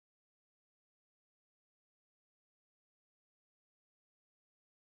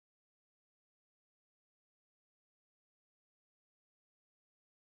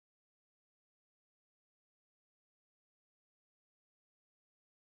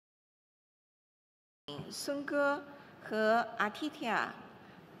孙哥和阿提提亚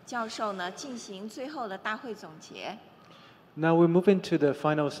教授呢进行最后的大会总结。Now we're moving to the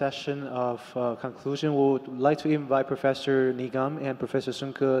final session of conclusion. We would like to invite Professor Nigam and Professor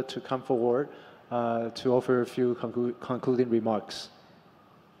Sunke to come forward to offer a few concluding remarks.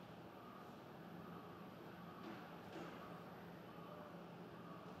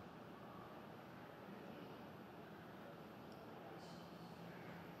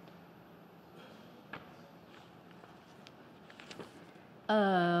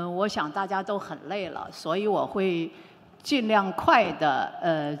 我想大家都很累了，所以我会尽量快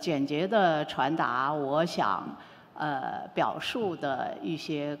的简洁的传达我想表述的一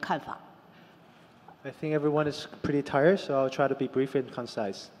些看法。I think everyone is pretty tired, so I'll try to be brief and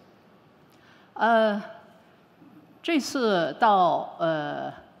concise. 这次到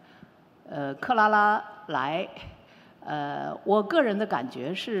克拉拉来，我个人的感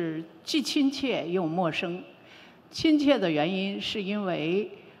觉是既亲切又陌生。亲切的原因是因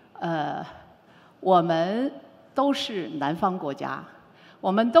为我们都是南方国家，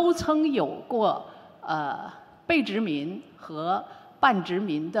我们都曾有过被殖民和半殖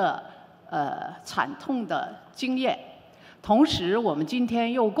民的惨痛的经验，同时我们今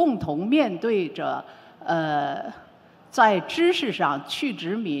天又共同面对着在知识上去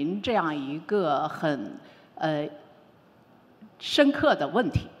殖民这样一个很深刻的问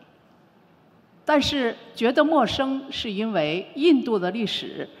题。但是觉得陌生，是因为印度的历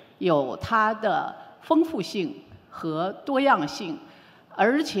史有它的丰富性和多样性，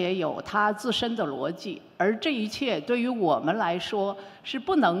而且有它自身的逻辑，而这一切对于我们来说是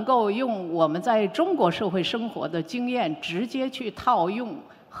不能够用我们在中国社会生活的经验直接去套用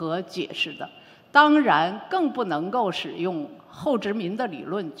和解释的，当然更不能够使用后殖民的理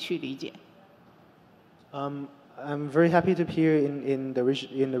论去理解。I'm very happy to be here in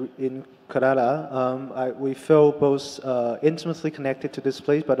Kerala. We feel both intimately connected to this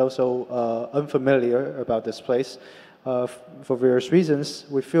place, but also unfamiliar about this place for various reasons.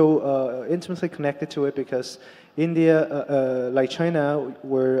 We feel intimately connected to it because India, like China,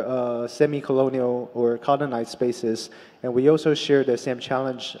 were semi-colonial or colonized spaces, and we also share the same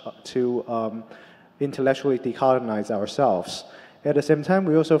challenge to intellectually decolonize ourselves. At the same time,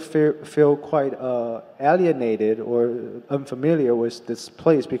 we also feel quite alienated or unfamiliar with this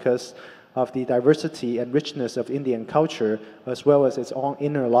place because of the diversity and richness of Indian culture, as well as its own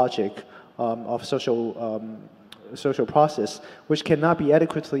inner logic of social process, which cannot be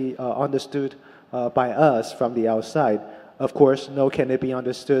adequately understood by us from the outside. Of course, nor can it be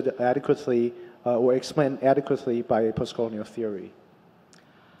understood adequately or explained adequately by postcolonial theory.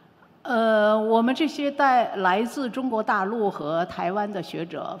 我们这些来自中国大陆和台湾的学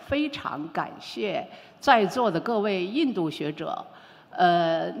者，非常感谢在座的各位印度学者。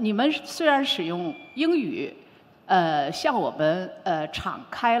你们虽然使用英语，向我们敞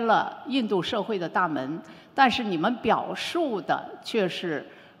开了印度社会的大门，但是你们表述的却是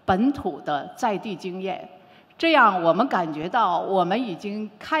本土的在地经验。这样，我们感觉到我们已经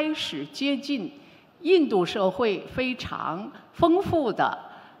开始接近印度社会非常丰富的。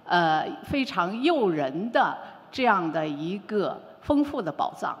非常诱人的这样的一个丰富的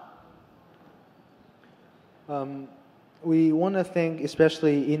宝藏。We want to thank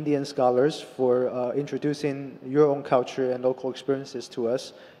especially Indian scholars for introducing your own culture and local experiences to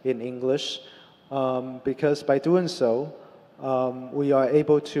us in English, because by doing so, we are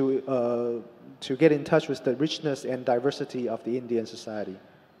able to get in touch with the richness and diversity of the Indian society.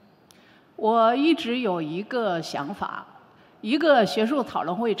 我一直有一个想法。一个学术讨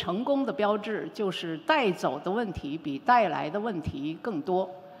论会成功的标志，就是带走的问题比带来的问题更多。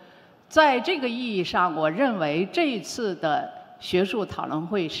在这个意义上，我认为这一次的学术讨论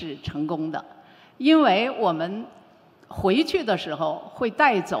会是成功的，因为我们回去的时候会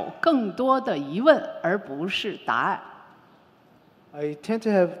带走更多的疑问，而不是答案。I tend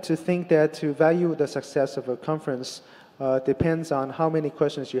to think that to value the success of a conference depends on how many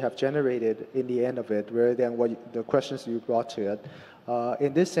questions you have generated in the end of it, rather than the questions you brought to it.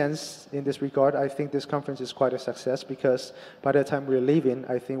 In this sense, in this regard, I think this conference is quite a success because by the time we're leaving,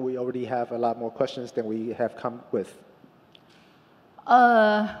 I think we already have a lot more questions than we have come with.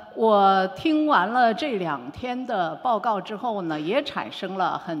 我听完了这2天的报告之后呢，也产生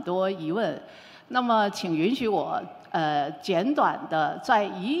了很多疑问。那么，请允许我简短的在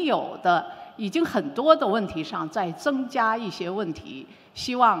已有的。已经很多的问题上再增加一些问题，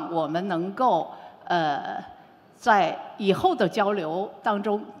希望我们能够在以后的交流当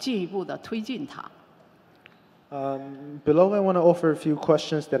中进一步的推进它。Below, I want to offer a few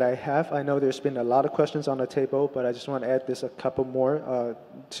questions that I have. I know there's been a lot of questions on the table, but I just want to add a couple more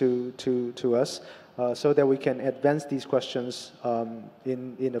to us. so that we can advance these questions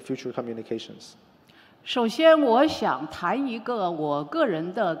in the future communications. 首先，我想谈一个我个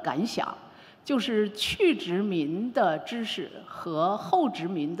人的感想，就是去殖民的知识和后殖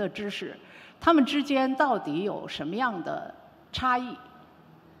民的知识，它们之间到底有什么样的差异？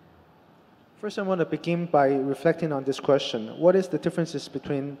 First, I want to begin by reflecting on this question. What is the differences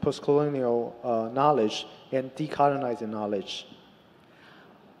between post-colonial knowledge and decolonizing knowledge?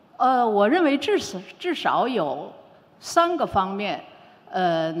 我认为至少有3个方面，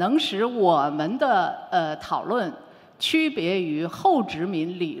能使我们的讨论区别于后殖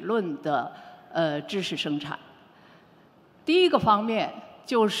民理论的知识生产。第一个方面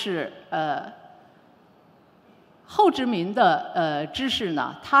就是后殖民的知识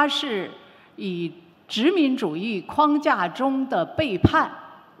呢，它是以殖民主义框架中的背叛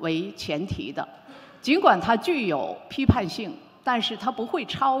为前提的，尽管它具有批判性，但是它不会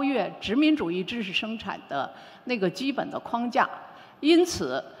超越殖民主义知识生产的那个基本的框架，因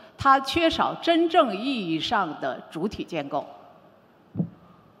此它缺少真正意义上的主体建构。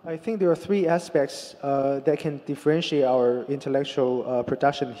 I think there are 3 aspects that can differentiate our intellectual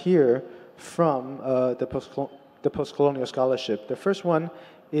production here from the post-colonial scholarship. The first one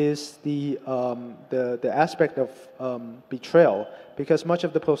is the aspect of betrayal, because much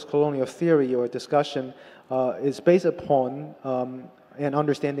of the post-colonial theory or discussion is based upon an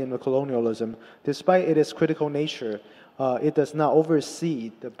understanding of colonialism. Despite its critical nature, it does not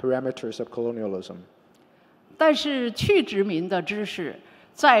oversee the parameters of colonialism. 但是去殖民的知识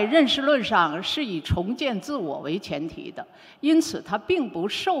在认识论上是以重建自我为前提的，因此它并不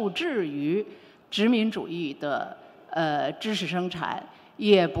受制于殖民主义的知识生产。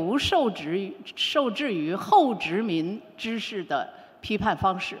 也不受制于后殖民知识的批判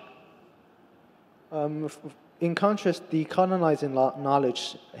方式。In contrast, decolonizing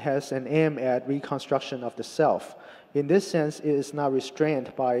knowledge has an aim at reconstruction of the self. In this sense, it is not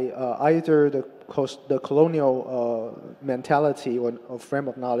restrained by either the colonial mentality or frame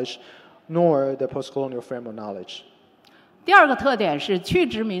of knowledge, nor the post-colonial frame of knowledge. 第2个特点是去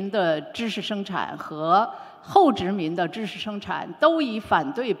殖民的知识生产和 后殖民的知识生产都以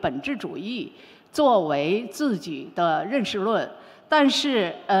反对本质主义作为自己的认识论，但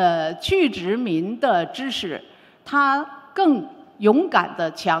是去殖民的知识，它更勇敢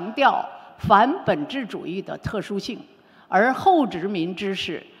地强调反本质主义的特殊性，而后殖民知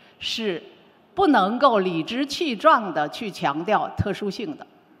识是不能够理直气壮地去强调特殊性的。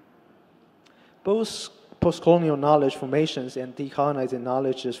Both post-colonial knowledge formations and decolonizing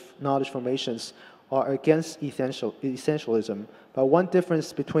knowledge formations are against essentialism, but one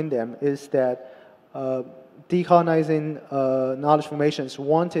difference between them is that decolonizing knowledge formations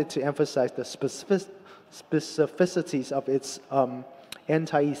wanted to emphasize the specificities of its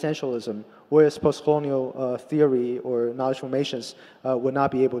anti-essentialism, whereas post-colonial theory or knowledge formations would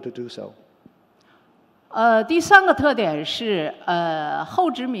not be able to do so. 第3个特点是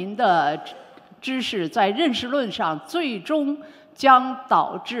后殖民的知识在认识论上最终 将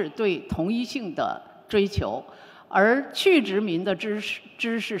导致对同一性的追求，而去殖民的知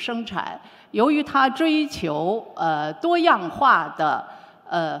识生产，由于它追求多样化的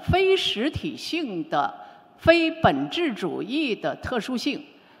非实体性的、非本质主义的特殊性，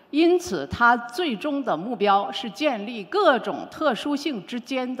因此它最终的目标是建立各种特殊性之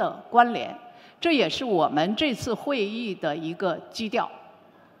间的关联，这也是我们这次会议的一个基调。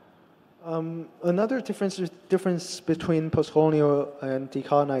 Another difference between post-colonial and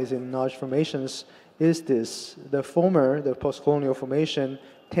decolonizing knowledge formations is this: the former, the post-colonial formation,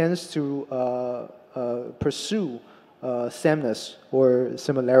 tends to pursue sameness or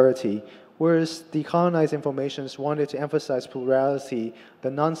similarity, whereas decolonizing formations wanted to emphasize plurality,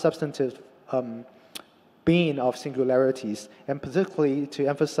 the non-substantive being of singularities, and particularly to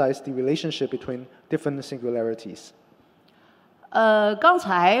emphasize the relationship between different singularities. 刚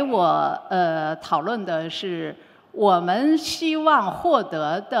才我讨论的是我们希望获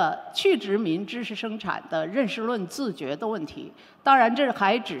得的去殖民知识生产的认识论自觉的问题。当然，这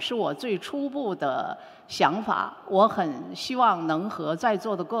还只是我最初步的想法。我很希望能和在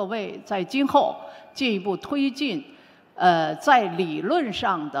座的各位在今后进一步推进在理论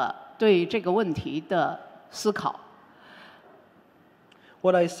上的对这个问题的思考。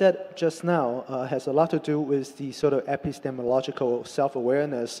 What I said just now has a lot to do with the sort of epistemological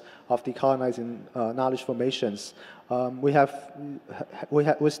self-awareness of decolonizing knowledge formations. We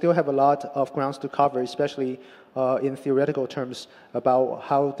still have a lot of grounds to cover, especially in theoretical terms, about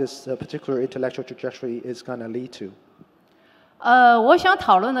how this particular intellectual trajectory is going to lead to. 我想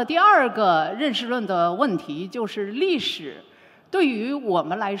讨论的第2个认识论的问题就是历史对于我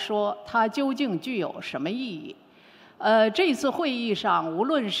们来说，它究竟具有什么意义？这次会议上，无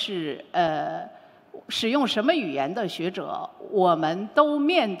论是使用什么语言的学者，我们都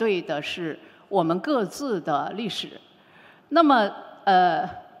面对的是我们各自的历史。那么，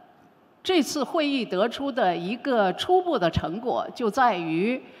这次会议得出的一个初步的成果，就在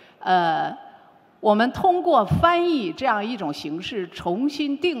于我们通过翻译这样一种形式，重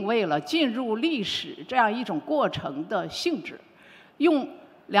新定位了进入历史这样一种过程的性质。用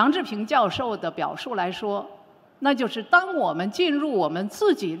梁志平教授的表述来说，那就是当我们进入我们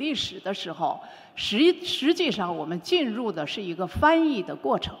自己历史的时候，实际上我们进入的是一个翻译的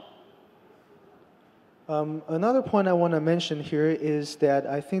过程。Another point I want to mention here is that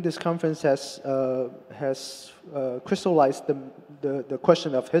I think this conference has crystallized the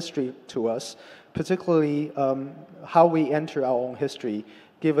question of history to us, particularly how we enter our own history,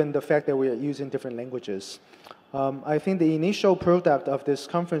 given the fact that we are using different languages. I think the initial product of this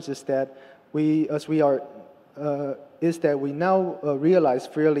conference is that we now realize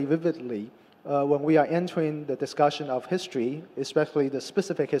fairly vividly when we are entering the discussion of history, especially the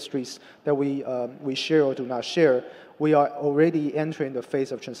specific histories that we share or do not share, we are already entering the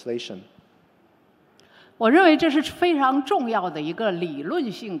phase of translation. 我认为这是非常重要的一个理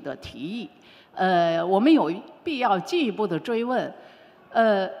论性的提议。我们有必要进一步的追问。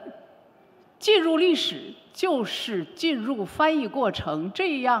进入历史就是进入翻译过程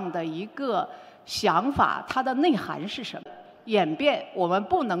这样的一个想法，它的内涵是什么？演变，我们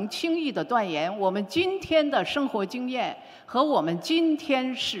不能轻易的断言，我们今天的生活经验和我们今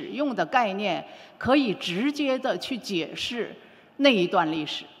天使用的概念，可以直接的去解释那一段历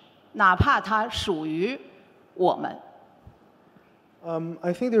史，哪怕它属于我们。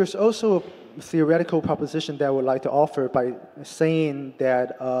I think there's also a theoretical proposition that I would like to offer by saying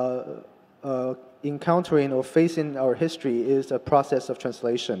that encountering or facing our history is a process of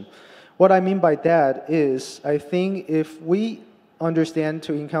translation. What I mean by that is, I think if we understand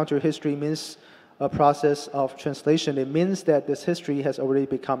to encounter history means a process of translation, it means that this history has already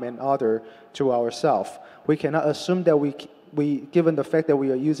become an other to ourselves. We cannot assume that given the fact that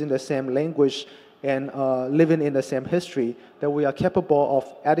we are using the same language and living in the same history, that we are capable of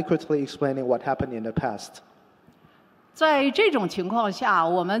adequately explaining what happened in the past. 在这种情况下，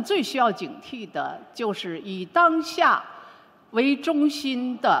我们最需要警惕的就是以当下为中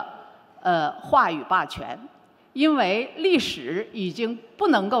心的话语霸权，因为历史已经不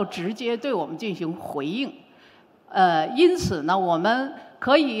能够直接对我们进行回应，因此呢，我们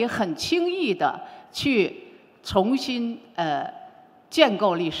可以很轻易的去重新建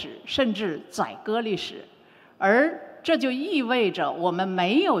构历史，甚至宰割历史，而这就意味着我们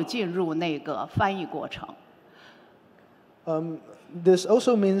没有进入那个翻译过程。This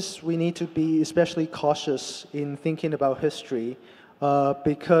also means we need to be especially cautious in thinking about history,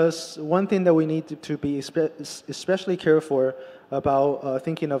 because one thing that we need to be especially careful about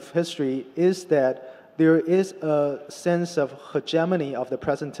thinking of history is that there is a sense of hegemony of the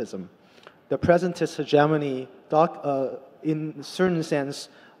presentism. The presentist hegemony, in a certain sense,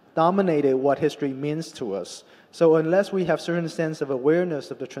 dominated what history means to us. So unless we have certain sense of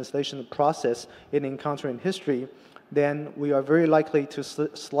awareness of the translation process in encountering history, then we are very likely to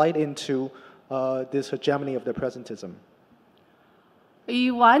slide into this hegemony of the presentism.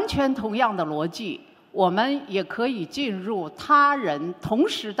 以完全同样的逻辑，我们也可以进入他人同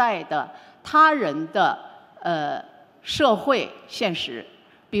时代的他人的社会现实。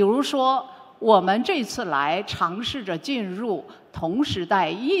比如说，我们这次来尝试着进入同时代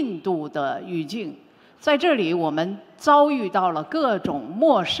印度的语境，在这里我们遭遇到了各种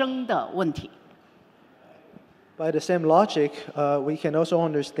陌生的问题。By the same logic, we can also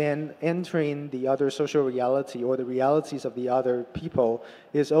understand entering the other social reality or the realities of the other people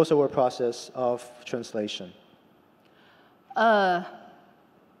is also a process of translation.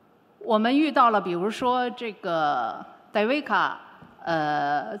 我们遇到了，比如说这个戴维卡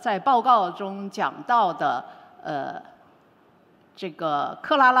在报告中讲到的这个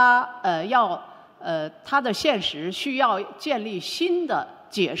克拉拉他的现实需要建立新的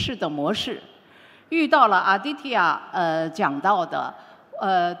解释的模式。遇到了阿迪提亚讲到的，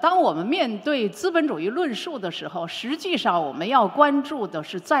当我们面对资本主义论述的时候，实际上我们要关注的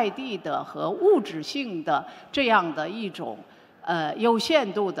是在地的和物质性的这样的一种有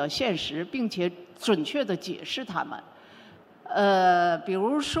限度的现实，并且准确的解释它们。比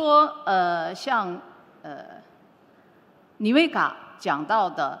如说像尼维嘎讲到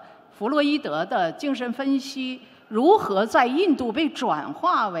的弗洛伊德的精神分析。如何在印度被转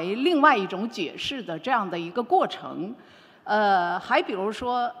化为另外一种解释的这样的一个过程，还比如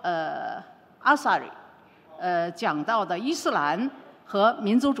说阿萨里，讲到的伊斯兰和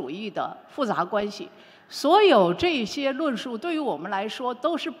民族主义的复杂关系。所有这些论述对于我们来说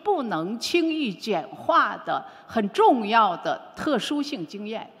都是不能轻易简化的很重要的特殊性经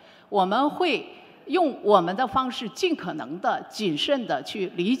验，我们会用我们的方式尽可能的谨慎的去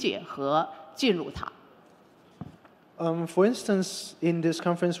理解和进入它。For instance, in this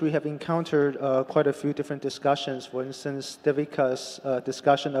conference, we have encountered quite a few different discussions. For instance, Devika's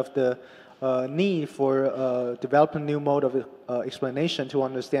discussion of the need for developing a new mode of explanation to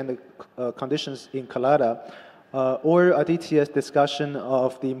understand the conditions in Kalada, or Aditya's discussion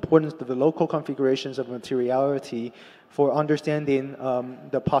of the importance of the local configurations of materiality for understanding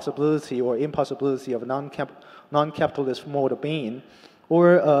the possibility or impossibility of a non-capitalist mode of being,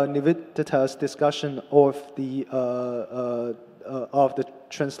 or Nivedita's discussion of the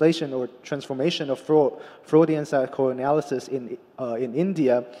translation or transformation of Freudian psychoanalysis in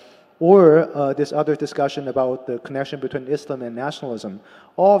India, or this other discussion about the connection between Islam and nationalism.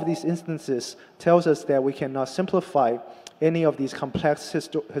 All of these instances tells us that we cannot simplify any of these complex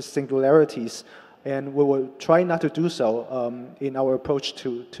singularities, and we will try not to do so in our approach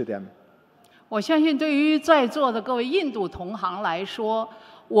to them. 我相信对于在座的各位印度同行来说，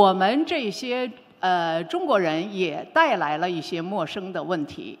我们这些中国人也带来了一些陌生的问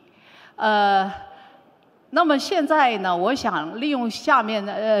题。那么现在呢，我想利用下面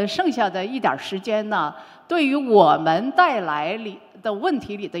剩下的一点时间呢，对于我们带来的问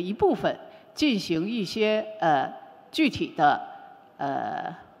题里的一部分进行一些具体的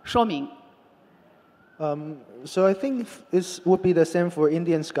说明。So I think it would be the same for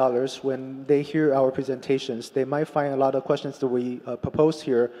Indian scholars. When they hear our presentations, they might find a lot of questions that we propose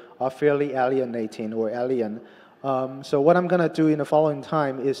here are fairly alienating or alien. So what I'm going to do in the following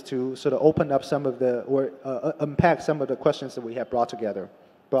time is to sort of open up some of the, or unpack some of the questions that we have brought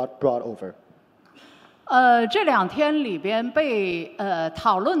over. 这2天里边被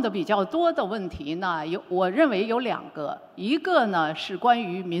讨论的比较多的问题呢，我认为有2个，一个呢是关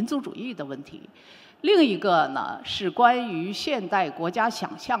于民族主义的问题，另一个呢是关于现代国家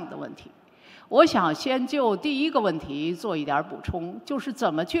想象的问题。我想先就第一个问题做一点补充，就是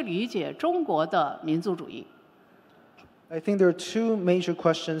怎么去理解中国的民族主义。I think there are 2 major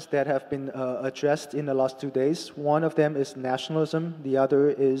questions that have been addressed in the last 2 days. One of them is nationalism. The other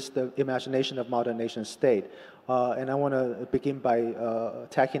is the imagination of modern nation state. And I want to begin by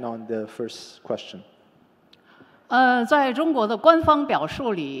tacking on the first question. 在中国的官方表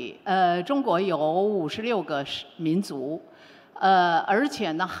述里，中国有56个民族，而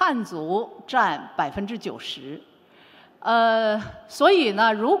且呢，汉族占90%。所以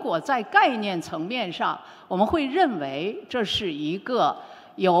呢，如果在概念层面上，我们会认为这是一个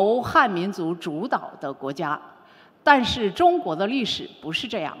由汉民族主导的国家，但是中国的历史不是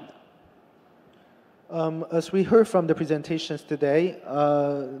这样的。As we heard from the presentations today,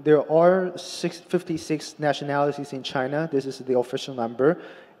 there are 56 nationalities in China. This is the official number,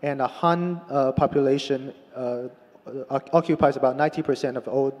 and the Han population occupies about 90% of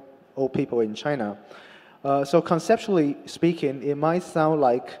all people in China. So conceptually speaking, it might sound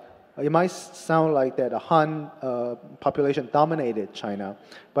like that the Han population dominated China,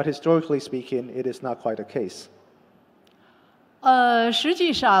 but historically speaking, it is not quite the case. 实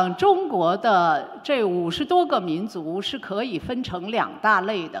际上，中国的这50多个民族是可以分成2大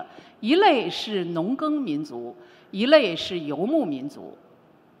类的，一类是农耕民族，一类是游牧民族。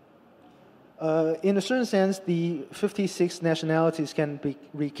In a certain sense, the 56 nationalities can be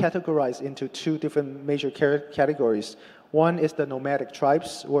recategorized into 2 different major categories. One is the nomadic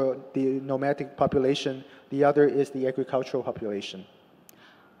tribes, or the nomadic population. The other is the agricultural population.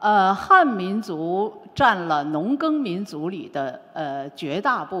 汉民族占了农耕民族里的绝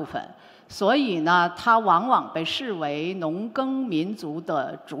大部分，所以呢，它往往被视为农耕民族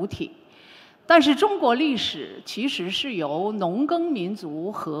的主体。但是中国历史其实是由农耕民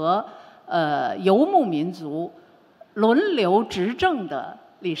族和游牧民族轮流执政的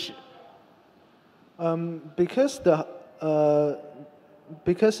历史。Because the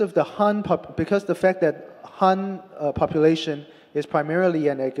fact that Han population is primarily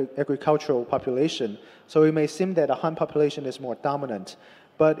an agricultural population, so it may seem that the Han population is more dominant.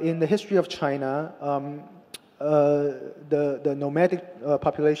 But in the history of China, the nomadic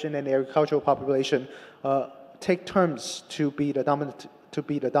population and the agricultural population take turns to be the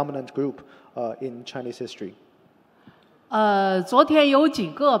dominant group in Chinese history. 昨天有几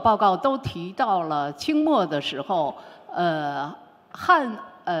个报告都提到了清末的时候，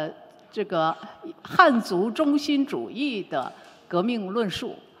这个汉族中心主义的革命论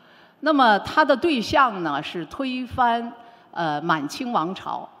述。那么它的对象呢是推翻满清王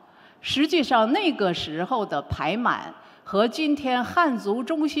朝。实际上那个时候的排满和今天汉族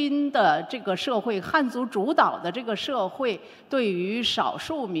中心的这个社会、汉族主导的这个社会对于少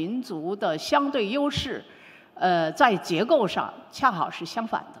数民族的相对优势，在结构上恰好是相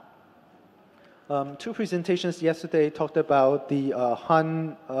反的。Two presentations yesterday talked about the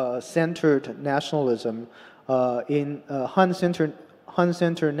Han-centered nationalism in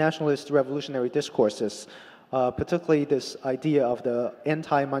Han-centered nationalist revolutionary discourses, particularly this idea of the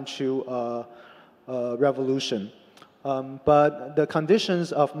anti-Manchu revolution. But the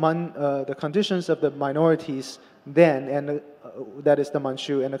conditions of the minorities then, and that is the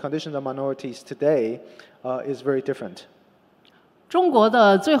Manchu, and the conditions of minorities today, is very different. 中国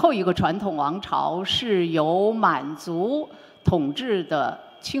的最后一个传统王朝是由满族统治的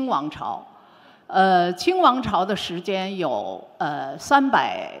清王朝，清王朝的时间有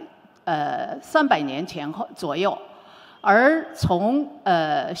300年前后左右，而从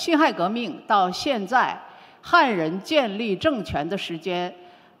辛亥革命到现在，汉人建立政权的时间，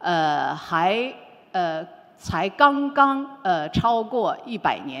才刚刚超过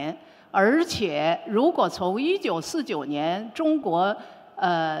100年。而且，如果从1949年中国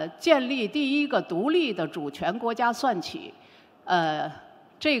建立第一个独立的主权国家算起，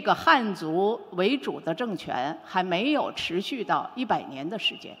这个汉族为主的政权还没有持续到100年的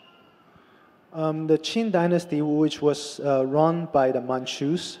时间。The Qin dynasty, which was run by the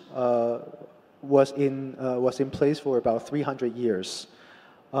Manchus, was in place for about 300 years.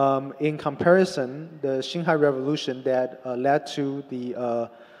 In comparison, the Xinhai Revolution that led to the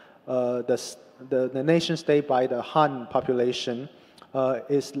nation state by the Han population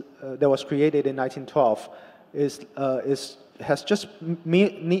that was created in 1912 has just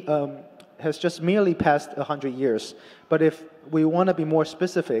merely passed 100 years. But if we want to be more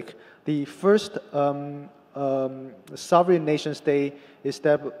specific, the first sovereign nation state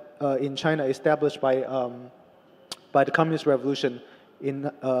in China established by the Communist Revolution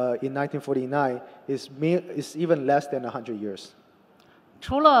in 1949 is even less than 100 years.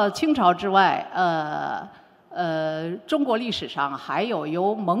 除了清朝之外，中国历史上还有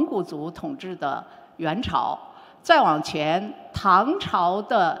由蒙古族统治的元朝，再往前唐朝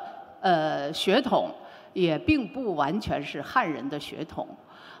的血统也并不完全是汉人的血统，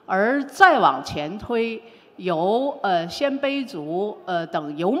而再往前推，由鲜卑族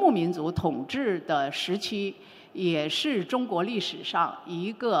等游牧民族统治的时期，也是中国历史上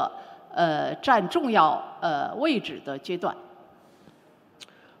一个占重要位置的阶段。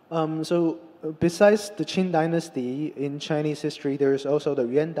So besides the Qin dynasty in Chinese history, there is also the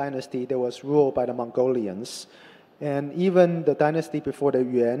Yuan dynasty that was ruled by the Mongolians. And even the dynasty before the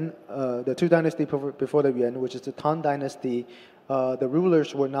Yuan, the two dynasties before the Yuan, which is the Tang dynasty, the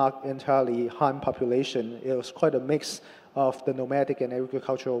rulers were not entirely Han population. It was quite a mix of the nomadic and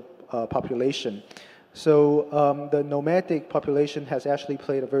agricultural population. So the nomadic population has actually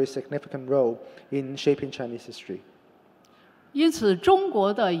played a very significant role in shaping Chinese history. 因此，中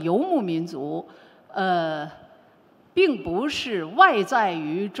国的游牧民族，并不是外在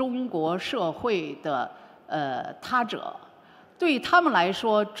于中国社会的他者，对他们来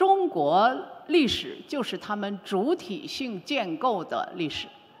说，中国历史就是他们主体性建构的历史。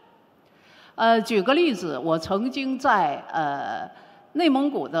举个例子，我曾经在内蒙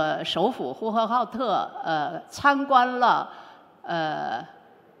古的首府呼和浩特参观了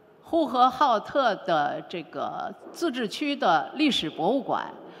呼和浩特的这个自治区的历史博物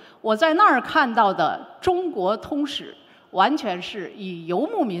馆，我在那儿看到的中国通史，完全是以游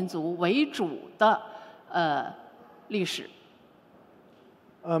牧民族为主的历史。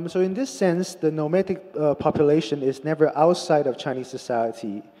So in this sense, the nomadic population is never outside of Chinese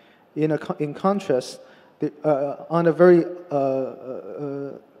society. In contrast, on a very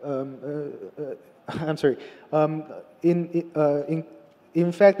I'm sorry.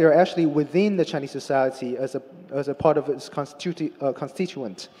 In fact, they're actually within the Chinese society as a part of its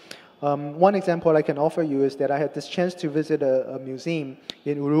constituent. One example I can offer you is that I had this chance to visit a museum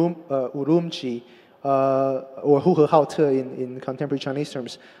in Urumqi, or Huhehaote in contemporary Chinese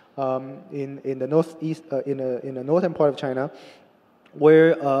terms, in the northeast, in the northern part of China,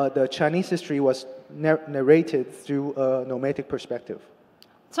 where the Chinese history was narrated through a nomadic perspective.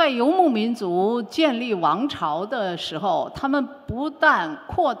 在游牧民族建立王朝的时候，他们不但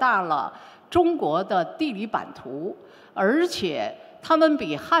扩大了中国的地理版图，而且他们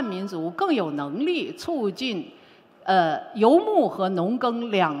比汉民族更有能力促进游牧和农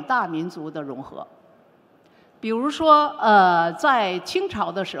耕两大民族的融合。比如说，在清朝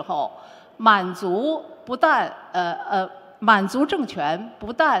的时候，满族政权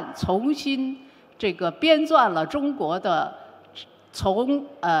不但重新这个编纂了中国的从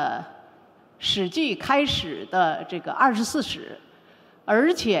史记开始的这个24史，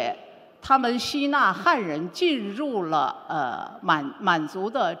而且他们吸纳汉人进入了满族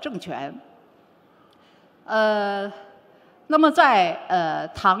的政权。那么在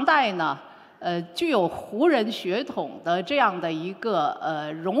唐代呢，具有胡人血统的这样的一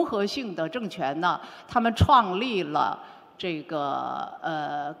个融合性的政权呢，他们创立了这个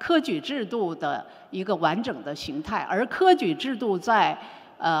科举制度的一个完整的形态，而科举制度在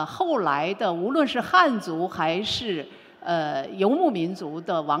后来的无论是汉族还是游牧民族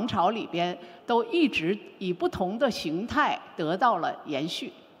的王朝里边，都一直以不同的形态得到了延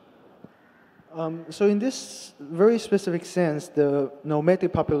续。So in this very specific sense, the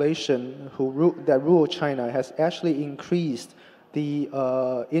nomadic population that rule China has actually increased the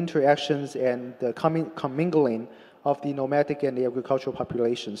interactions and the commingling of the nomadic and the agricultural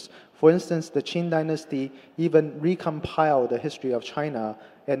populations. For instance, the Qin dynasty even recompiled the history of China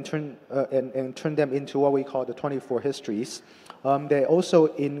and turned them into what we call the 24 histories. They also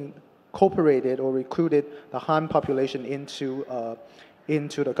incorporated or recruited the Han population into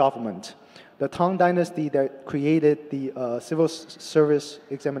the government. The Tang dynasty that created the civil service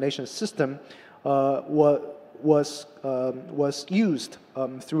examination system was used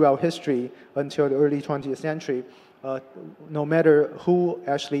throughout history until the early 20th century, no matter who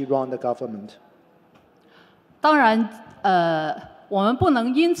actually ran the government. 当然，我们不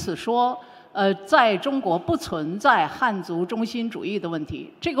能因此说，在中国不存在汉族中心主义的问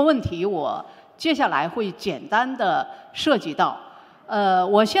题。这个问题我接下来会简单的涉及到。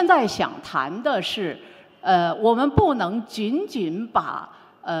我现在想谈的是，我们不能仅仅把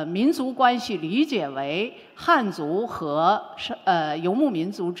民族关系理解为汉族和游牧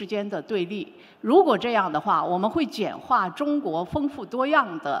民族之间的对立。如果这样的话，我们会简化中国丰富多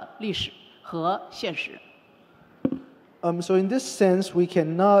样的历史和现实。So in this sense, we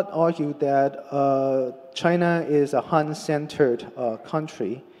cannot argue that China is a Han-centered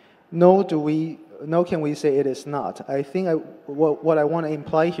country, nor can we say it is not. I think what I want to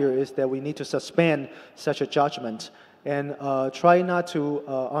imply here is that we need to suspend such a judgment and try not to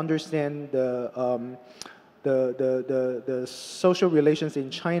understand the social relations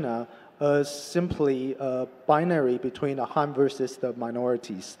in China as simply binary between the Han versus the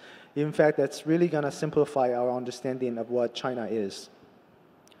minorities. In fact, that's really going to simplify our understanding of what China is.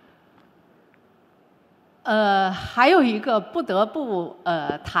 还有一个不得不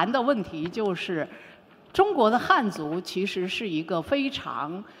谈的问题就是，中国的汉族其实是一个非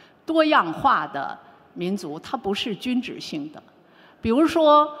常多样化的民族，它不是均质性的。比如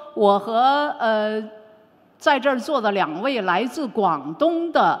说，我和在这儿坐的2位来自广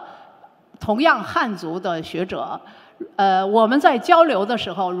东的同样汉族的学者，我们在交流的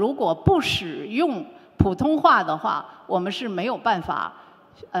时候，如果不使用普通话的话，我们是没有办法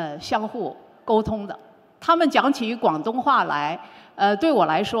相互沟通的。他们讲起广东话来，对我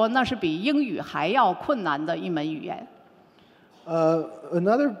来说，那是比英语还要困难的一门语言。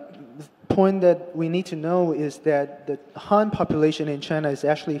Another point that we need to know is that the Han population in China is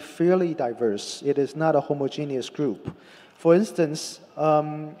actually fairly diverse. It is not a homogeneous group. For instance,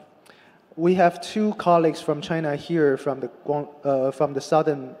 we have 2 colleagues from China here from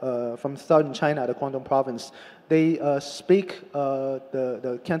southern China, the Guangdong province. They speak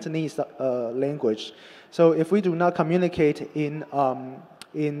the Cantonese language. So if we do not communicate in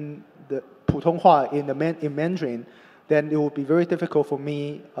the Putonghua, in Mandarin, then it will be very difficult for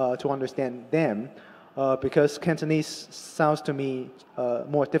me to understand them because Cantonese sounds to me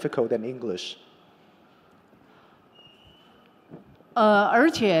more difficult than English. 而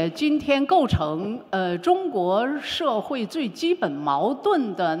且今天构成中国社会最基本矛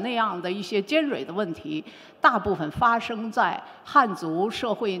盾的那样的一些尖锐的问题，大部分发生在汉族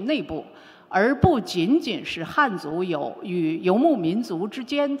社会内部，而不仅仅是汉族与游牧民族之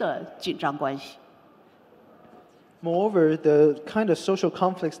间的紧张关系。Moreover, the kind of social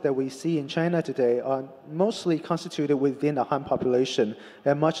conflicts that we see in China today are mostly constituted within the Han population,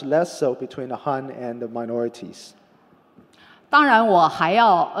 and much less so between the Han and the minorities. 当然，我还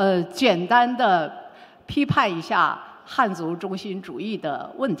要简单的批判一下汉族中心主义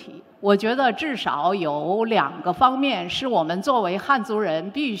的问题。我觉得至少有2个方面是我们作为汉族人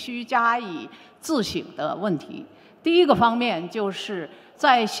必须加以自省的问题。第一个方面就是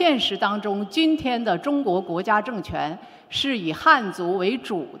在现实当中，今天的中国国家政权是以汉族为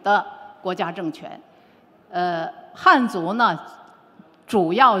主的国家政权。汉族呢，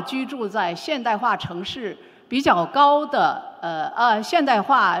主要居住在现代化城市比较高的现代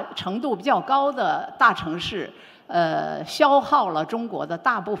化程度比较高的大城市，消耗了中国的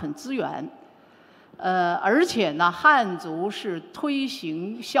大部分资源。而且呢，汉族是推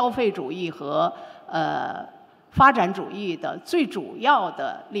行消费主义和发展主义的最主要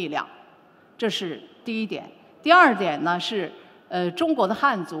的力量，这是第一点。第二点呢是，中国的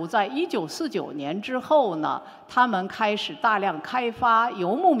汉族在1949年之后呢，他们开始大量开发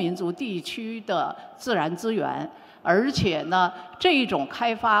游牧民族地区的自然资源，而且呢，这一种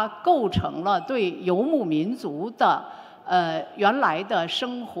开发构成了对游牧民族的原来的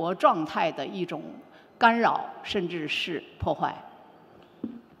生活状态的一种干扰，甚至是破坏。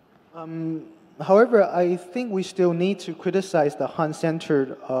However, I think we still need to criticize the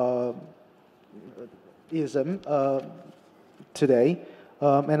Han-centered ism today,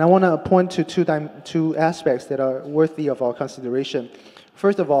 and I want to point to two aspects that are worthy of our consideration.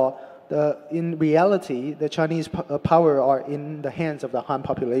 First of all, in reality, the Chinese power are in the hands of the Han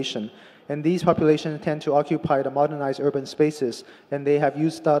population, and these populations tend to occupy the modernized urban spaces, and they have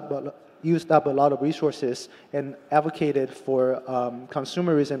used up a lot of resources and advocated for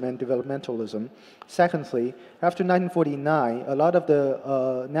consumerism and developmentalism. Secondly, after 1949, a lot of the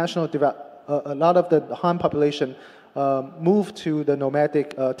Han population moved to the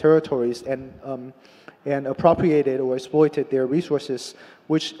nomadic territories and appropriated or exploited their resources,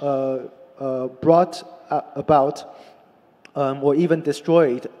 which brought about or even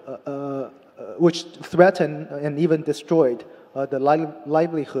destroyed, which threatened and even destroyed the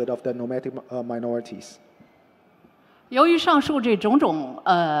livelihood of the nomadic minorities. 由于上述这种种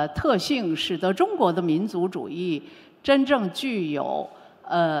特性，使得中国的民族主义真正具有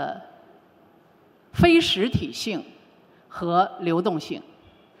非实体性和流动性。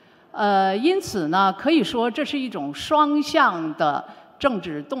因此呢，可以说这是一种双向的政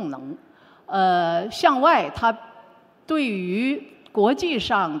治动能。向外，它对于国际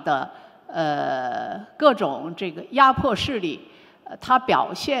上的各种这个压迫势力，它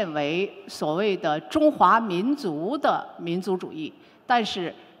表现为所谓的中华民族的民族主义，但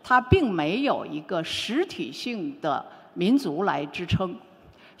是它并没有一个实体性的民族来支撑。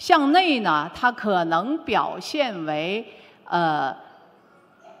向内呢，它可能表现为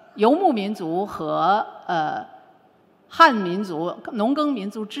游牧民族和汉民族、农耕民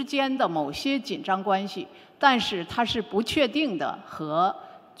族之间的某些紧张关系，但是它是不确定的和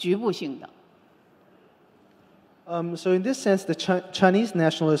局部性的。So in this sense, the Chinese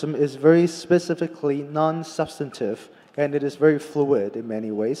nationalism is very specifically non-substantive, and it is very fluid in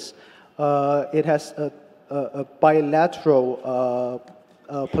many ways. It has a bilateral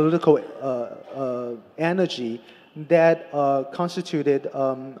political energy that constituted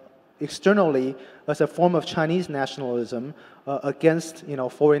externally as a form of Chinese nationalism against,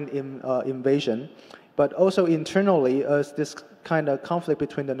 foreign invasion, but also internally as this kind of conflict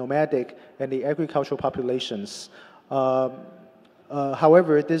between the nomadic and the agricultural populations.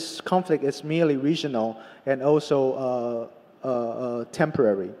 However, this conflict is merely regional and also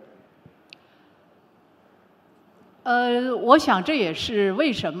temporary. 我想这也是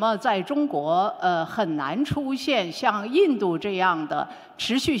为什么在中国很难出现像印度这样的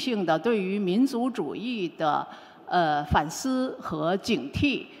持续性的对于民族主义的反思和警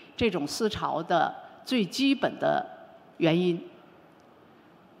惕这种思潮的最基本的原因。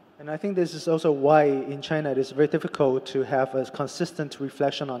And I think this is also why in China it is very difficult to have a consistent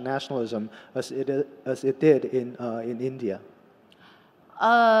reflection on nationalism as it did in India.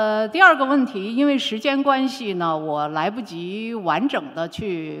 第二个问题，因为时间关系呢，我来不及完整的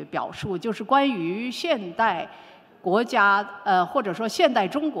去表述，就是关于现代国家或者说现代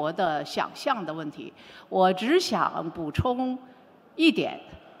中国的想象的问题。我只想补充一点，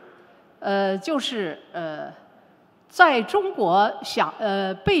就是在中国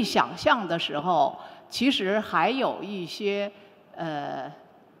被想象的时候，其实还有一些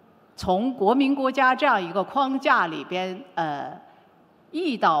从国民国家这样一个框架里边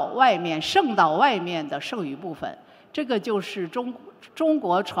溢到外面、剩到外面的剩余部分，这个就是中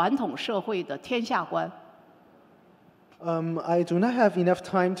国传统社会的天下观。I do not have enough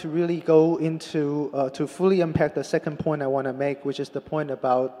time to really go into to fully unpack the second point I want to make, which is the point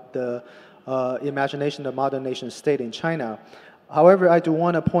about the imagination of modern nation state in China. However, I do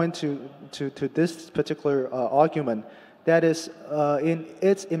want to point to this particular argument, that is, in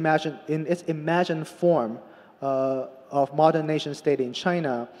its imagined form of modern nation state in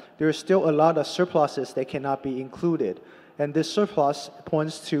China, there is still a lot of surpluses that cannot be included. And this surplus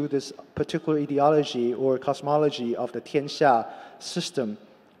points to this particular ideology or cosmology of the Tianxia system,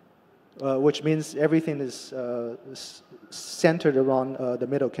 which means everything is centered around the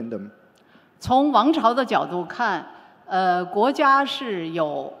Middle Kingdom. 从王朝的角度看，国家是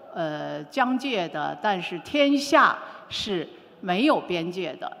有疆界的，但是天下是没有边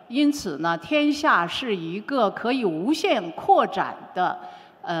界的，因此呢，天下是一个可以无限扩展的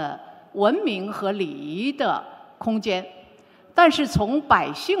文明和礼仪的空间。但是从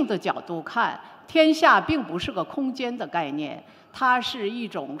百姓的角度看，天下并不是个空间的概念，它是一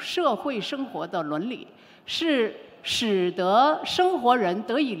种社会生活的伦理，是使得生活人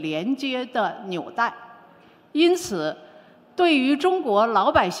得以连接的纽带。因此，对于中国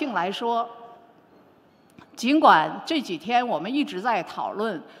老百姓来说，尽管这几天我们一直在讨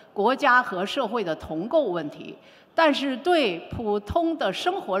论国家和社会的同构问题，但是对普通的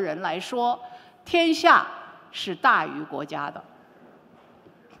生活人来说，天下是大于国家的。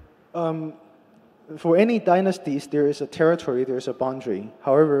For any dynasties, there is a territory, there is a boundary.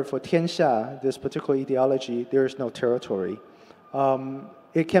 However, for Tianxia, this particular ideology, there is no territory.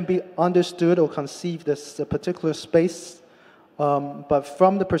 It can be understood or conceived as a particular space, but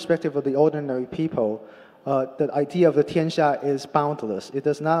from the perspective of the ordinary people, the idea of the Tianxia is boundless. It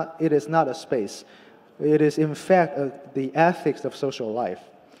is not a space. It is, in fact, the ethics of social life.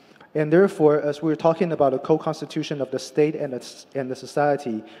 And therefore, as we're talking about a co-constitution of the state and the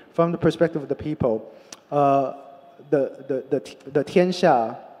society, from the perspective of the people, the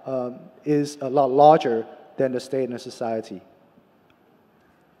Tianxia is a lot larger than the state and the society.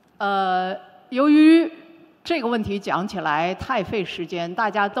 由于这个问题讲起来太费时间，大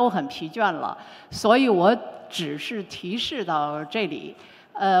家都很疲倦了，所以我只是提示到这里。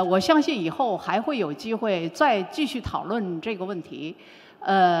我相信以后还会有机会再继续讨论这个问题。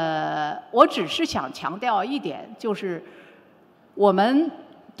我只是想强调一点，就是我们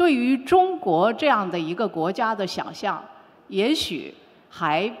对于中国这样的一个国家的想象，也许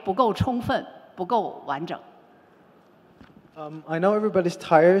还不够充分，不够完整。I know everybody's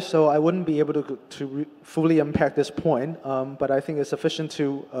tired, so I wouldn't be able to fully unpack this point, but I think it's sufficient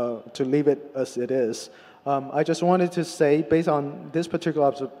to leave it as it is. I just wanted to say, based on this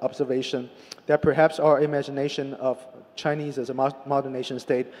particular observation, that perhaps our imagination of Chinese as a modern nation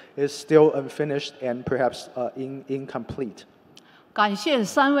state is still unfinished and perhaps incomplete. 感谢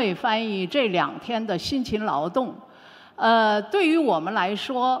3位翻译这2天的辛勤劳动。对于我们来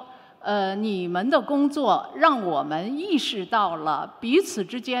说，你们的工作让我们意识到了彼此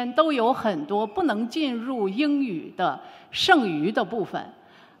之间都有很多不能进入英语的剩余的部分。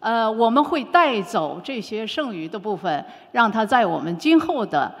我们会带走这些剩余的部分，让它在我们今后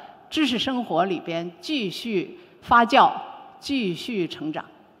的知识生活里边继续发酵，继续成长。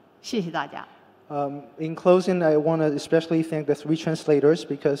谢谢大家。In closing, I want to especially thank the 3 translators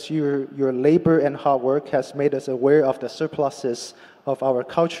because your labor and hard work has made us aware of the surpluses of our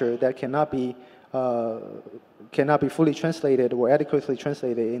culture that cannot be fully translated or adequately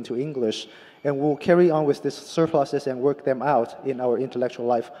translated into English. And we'll carry on with these surpluses and work them out in our intellectual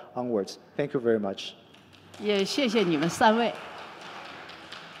life onwards. Thank you very much. 也谢谢你们3位。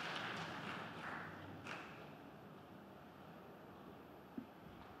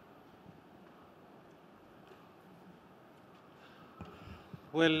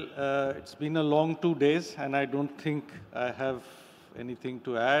Well, it's been a long 2 days, and I don't think I have anything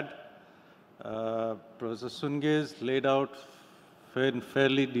to add. Professor Sunge's laid out in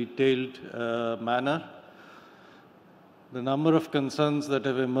fairly detailed manner the number of concerns that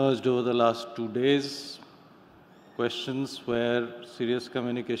have emerged over the last 2 days, questions where serious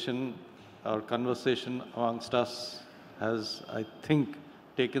communication or conversation amongst us has, I think,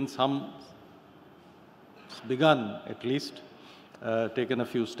 taken some, it's begun at least, taken a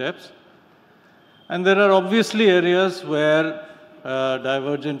few steps. And there are obviously areas where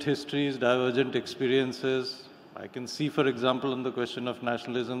divergent histories, divergent experiences. I can see, for example, on the question of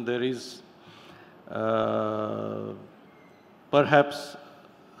nationalism, there is perhaps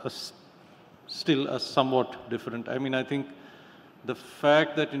still a somewhat different. I mean, I think the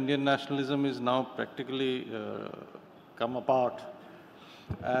fact that Indian nationalism is now practically come apart,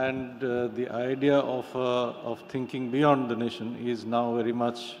 and the idea of thinking beyond the nation is now very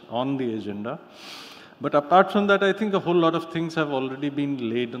much on the agenda. But apart from that, I think a whole lot of things have already been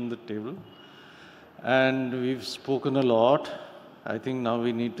laid on the table. And we've spoken a lot. I think now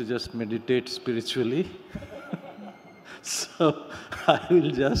we need to just meditate spiritually. So I will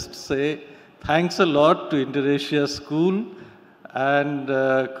just say thanks a lot to Inter-Asia School and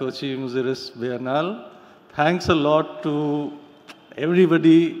Kochi-Muziris Biennale. Thanks a lot to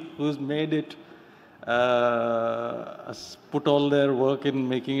everybody who's made it, put all their work in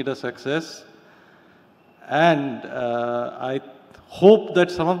making it a success. And I hope that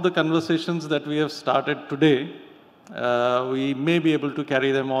some of the conversations that we have started today, we may be able to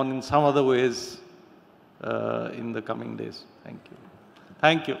carry them on in some other ways in the coming days. Thank you.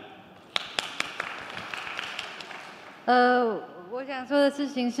 Thank you. 我想说的事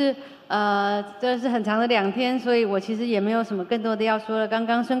情是，这是很长的2天，所以我其实也没有什么更多的要说了。刚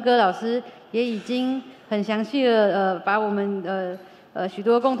刚孙哥老师也已经很详细的把我们许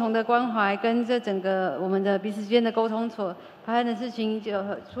多共同的关怀跟这整个我们的彼此之间的沟通所发生的事情，就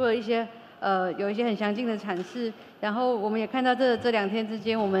出了一些有一些很详尽的阐释。然后我们也看到这2天之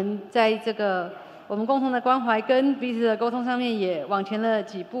间，我们在这个我们共同的关怀跟彼此的沟通上面也往前了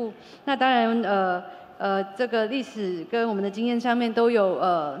几步。那当然这个历史跟我们的经验上面都有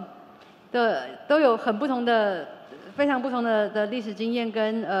很不同的、非常不同的历史经验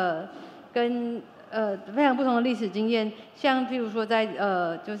跟非常不同的历史经验。像譬如说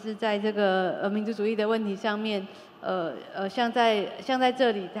就是在这个民族主义的问题上面，像在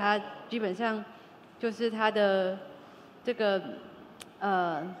这里，它基本上就是它的这个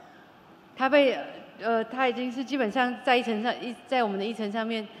它已经是基本上在我们的议程上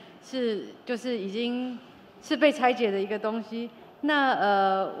面。就是已经是被拆解的一个东西。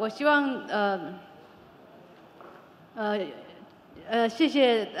那我希望谢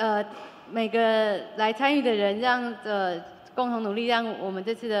谢每个来参与的人，让共同努力，让我们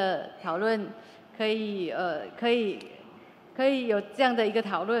这次的讨论可以有这样的一个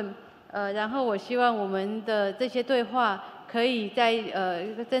讨论。然后我希望我们的这些对话可以在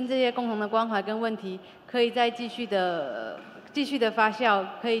跟这些共同的关怀跟问题，可以再继续的发酵，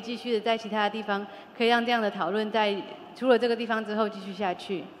可以继续的在其他的地方，可以让这样的讨论在除了这个地方之后继续下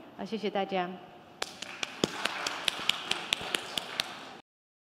去。谢谢大家。